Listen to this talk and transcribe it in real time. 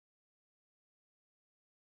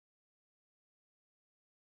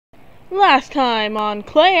Last time on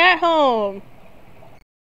Clay at Home.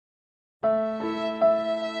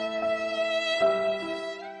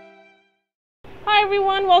 Hi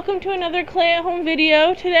everyone, welcome to another Clay at Home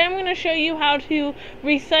video. Today I'm going to show you how to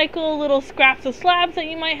recycle little scraps of slabs that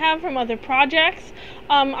you might have from other projects.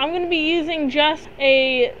 I'm going to be using just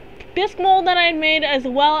a bisque mold that I had made, as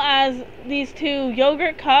well as these two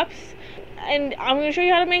yogurt cups. And I'm going to show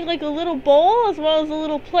you how to make like a little bowl as well as a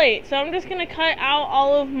little plate. So I'm just going to cut out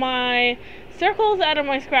all of my circles out of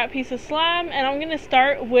my scrap piece of slab, and I'm going to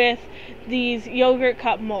start with these yogurt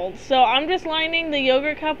cup molds. So I'm just lining the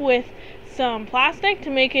yogurt cup with some plastic to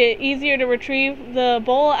make it easier to retrieve the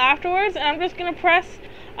bowl afterwards, and I'm just going to press.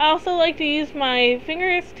 I also like to use my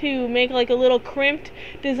fingers to make like a little crimped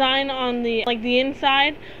design on the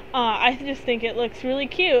inside. I just think it looks really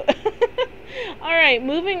cute. Alright,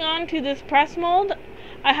 moving on to this press mold.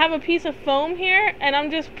 I have a piece of foam here, and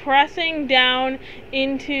I'm just pressing down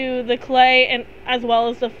into the clay and as well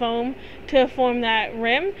as the foam to form that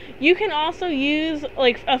rim. You can also use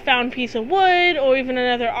like a found piece of wood or even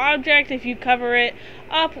another object if you cover it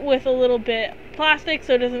up with a little bit of plastic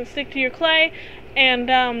so it doesn't stick to your clay.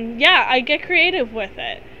 And yeah, I get creative with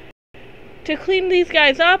it. To clean these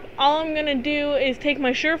guys up, all I'm going to do is take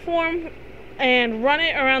my Surform and run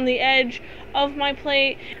it around the edge of my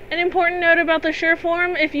plate. An important note about the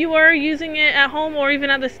Surform: if you are using it at home or even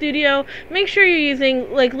at the studio, make sure you're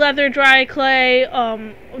using like leather dry clay,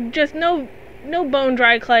 just no bone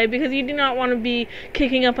dry clay, because you do not want to be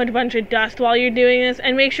kicking up a bunch of dust while you're doing this.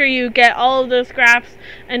 And make sure you get all of those scraps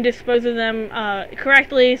and dispose of them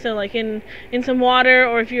correctly, so like in some water,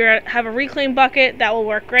 or if you have a reclaim bucket, that will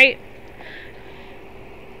work great.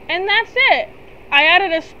 And that's it. I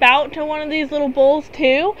added a spout to one of these little bowls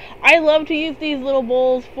too. I love to use these little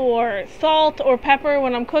bowls for salt or pepper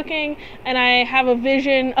when I'm cooking, and I have a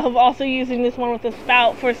vision of also using this one with a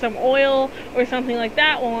spout for some oil or something like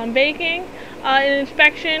that while I'm baking. An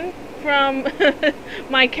inspection from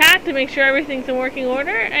my cat to make sure everything's in working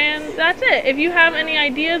order, and that's it. If you have any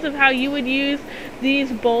ideas of how you would use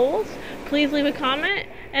these bowls, please leave a comment,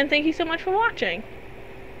 and thank you so much for watching.